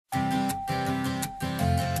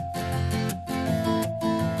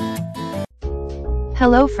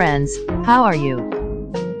Hello friends, how are you?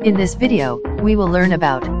 In this video, we will learn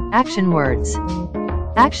about action words.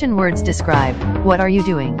 Action words describe what are you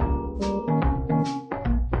doing?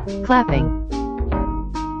 Clapping,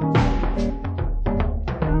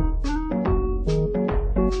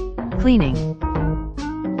 cleaning,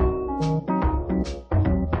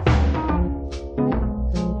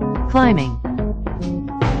 climbing,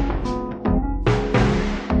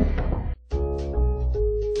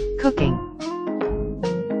 cooking,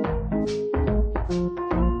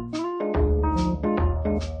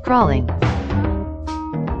 crawling,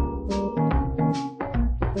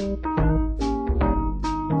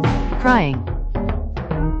 crying,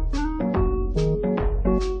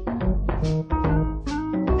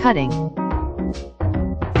 cutting,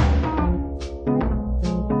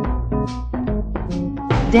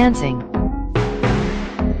 dancing,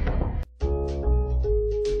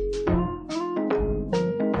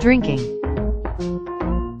 drinking,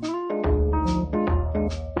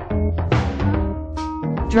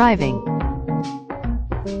 driving,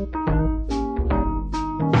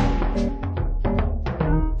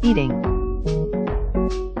 eating,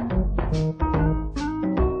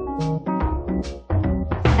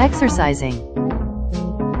 exercising,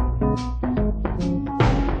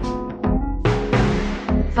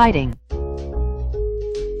 fighting,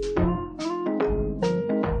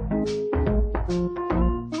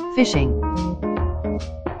 fishing,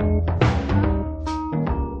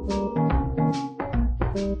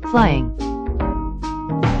 flying,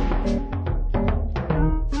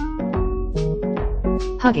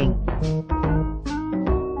 hugging,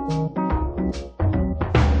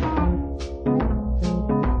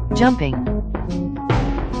 jumping,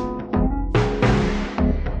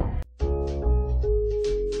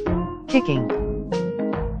 kicking,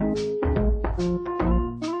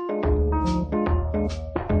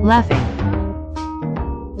 laughing,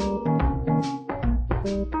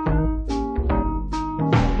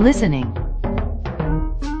 listening,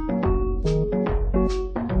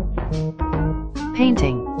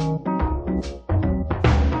 painting,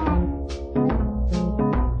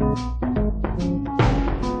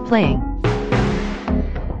 playing,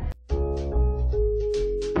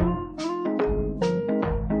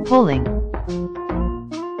 pulling,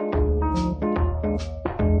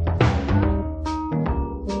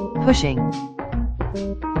 pushing,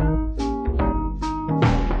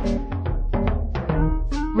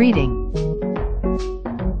 reading,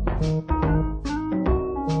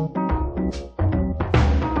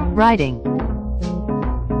 riding,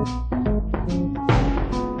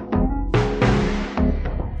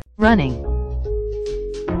 running,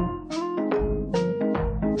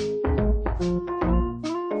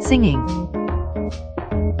 singing,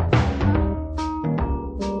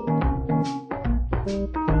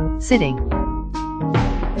 sitting,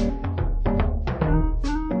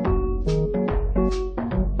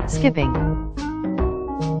 skipping,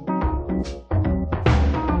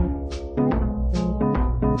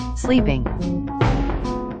 sleeping,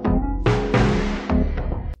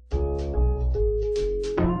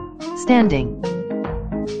 standing,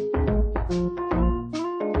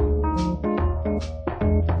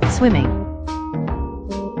 swimming,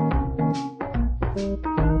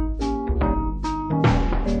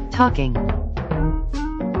 talking,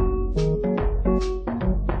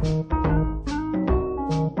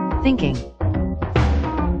 thinking,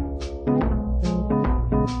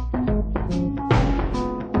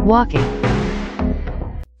 walking,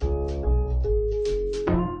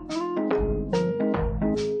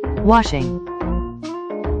 washing,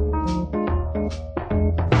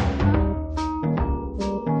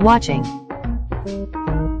 watching,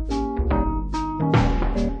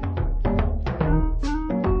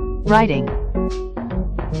 writing,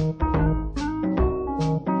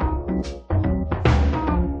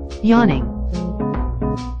 yawning.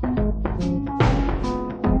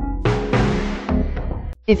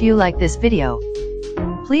 If you like this video,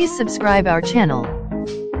 please subscribe our channel.